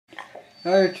Hi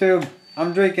YouTube,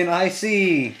 I'm drinking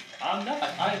IC. I'm not.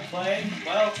 I'm playing,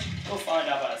 well, we'll find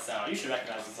out by the sound. You should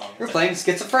recognize the song. You're playing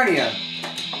Schizophrenia.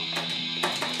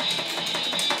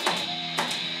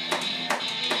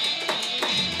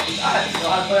 I didn't know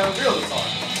how to play on a real guitar.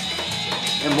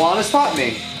 And Juan has taught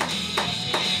me.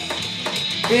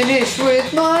 Finished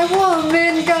with my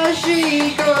woman, cause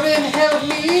she couldn't help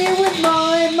me with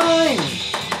my mind.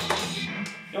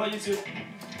 You know what, YouTube?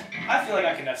 I feel like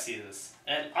I can FC this.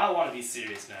 And I want to be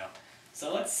serious now.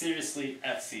 So let's seriously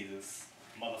FC this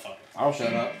motherfucker. I'll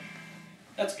shut up.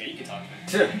 That's okay, you can talk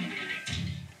to me. Sure.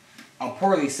 I'll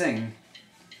poorly sing.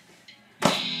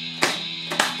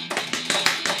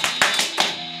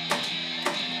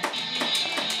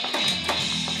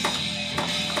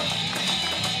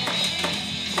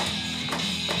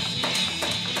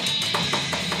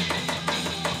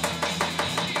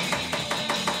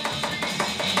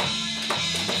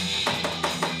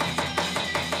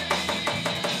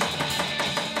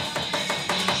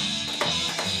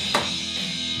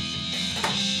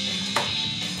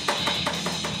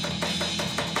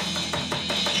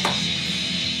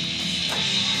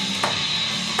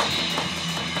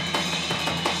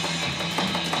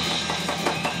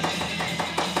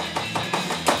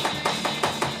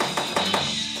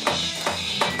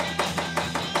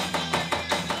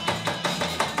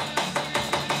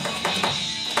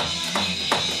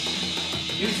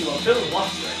 YouTube, I'm feeling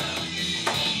lucky right now.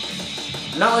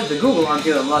 Not like the Google I'm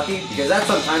feeling lucky, because that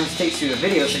sometimes takes you to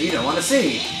videos that you don't want to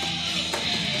see.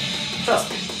 Trust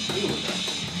me, you would know.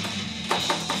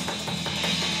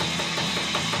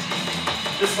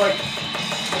 Just like,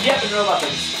 if you happen to know about the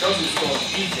grocery store and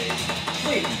BJ's,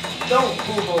 please don't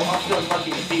Google I'm feeling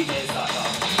lucky at BJ's.com.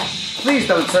 Please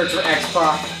don't search for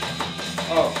X-Pac.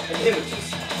 Oh, and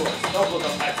images, of course. Don't look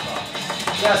up Xbox.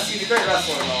 Yes, he's a great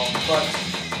wrestler and all, but,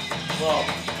 well,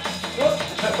 go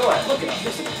ahead, look it up.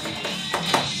 Listen to it.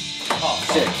 Oh,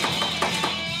 Shit.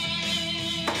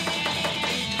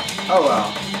 Oh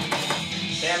well.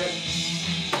 Damn it.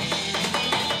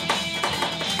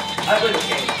 I play this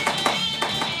game.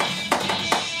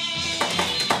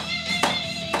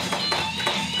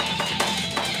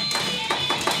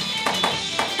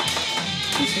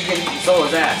 He's kicking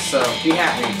Zola's ass, so be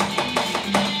happy.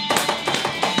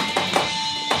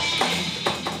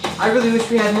 I really wish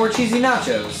we had more cheesy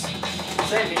nachos.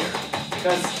 Same here.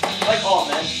 Because, like all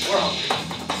men, we're hungry.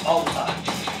 All the time.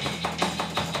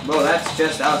 Well, that's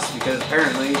just us, because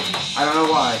apparently, I don't know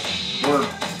why, we're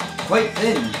quite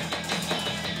thin.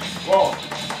 Well,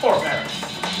 poor Mary.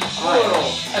 I'm a Oh,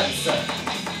 little heavy set.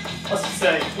 Let's just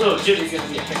say, little Jimmy's gonna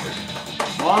be a picker.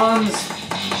 Juan's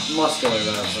muscular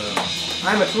though, so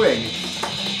I'm a twig.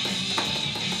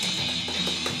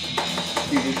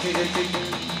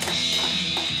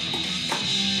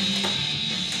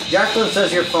 Jacqueline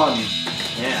says you're fun.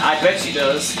 Yeah, I bet she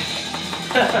does.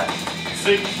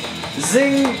 See?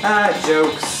 Zing!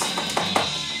 Jokes.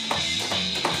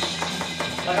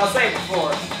 Like I was saying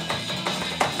before,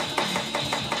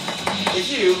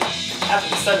 if you happen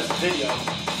to send us a video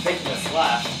making us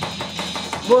laugh,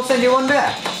 We'll send you one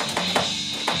back.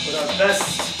 with our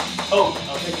best hope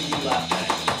of making you laugh back.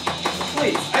 So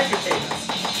please, entertain us.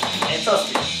 And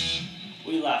trust me,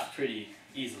 we laugh pretty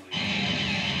easily. I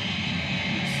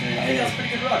think that's a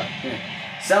pretty good run.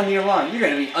 Sound the alarm. You're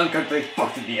gonna be uncomfortably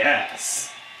fucked in the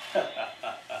ass.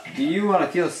 Do you want to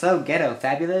feel so ghetto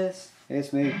fabulous?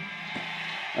 It's me.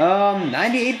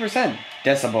 98%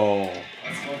 decibel.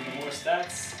 Let's go into more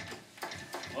stats.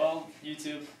 Well,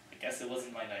 YouTube, I guess it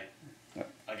wasn't my night.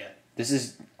 Again. This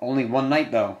is only one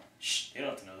night though. Shh, you don't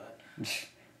have to know that.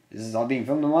 This is all being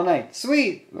filmed in one night.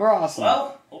 Sweet, we're awesome.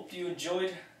 Well, hope you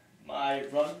enjoyed my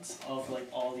runs of like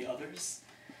all the others.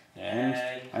 And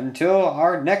until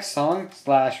our next song /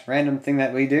 random thing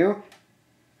that we do,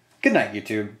 good night,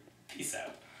 YouTube. Peace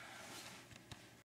out.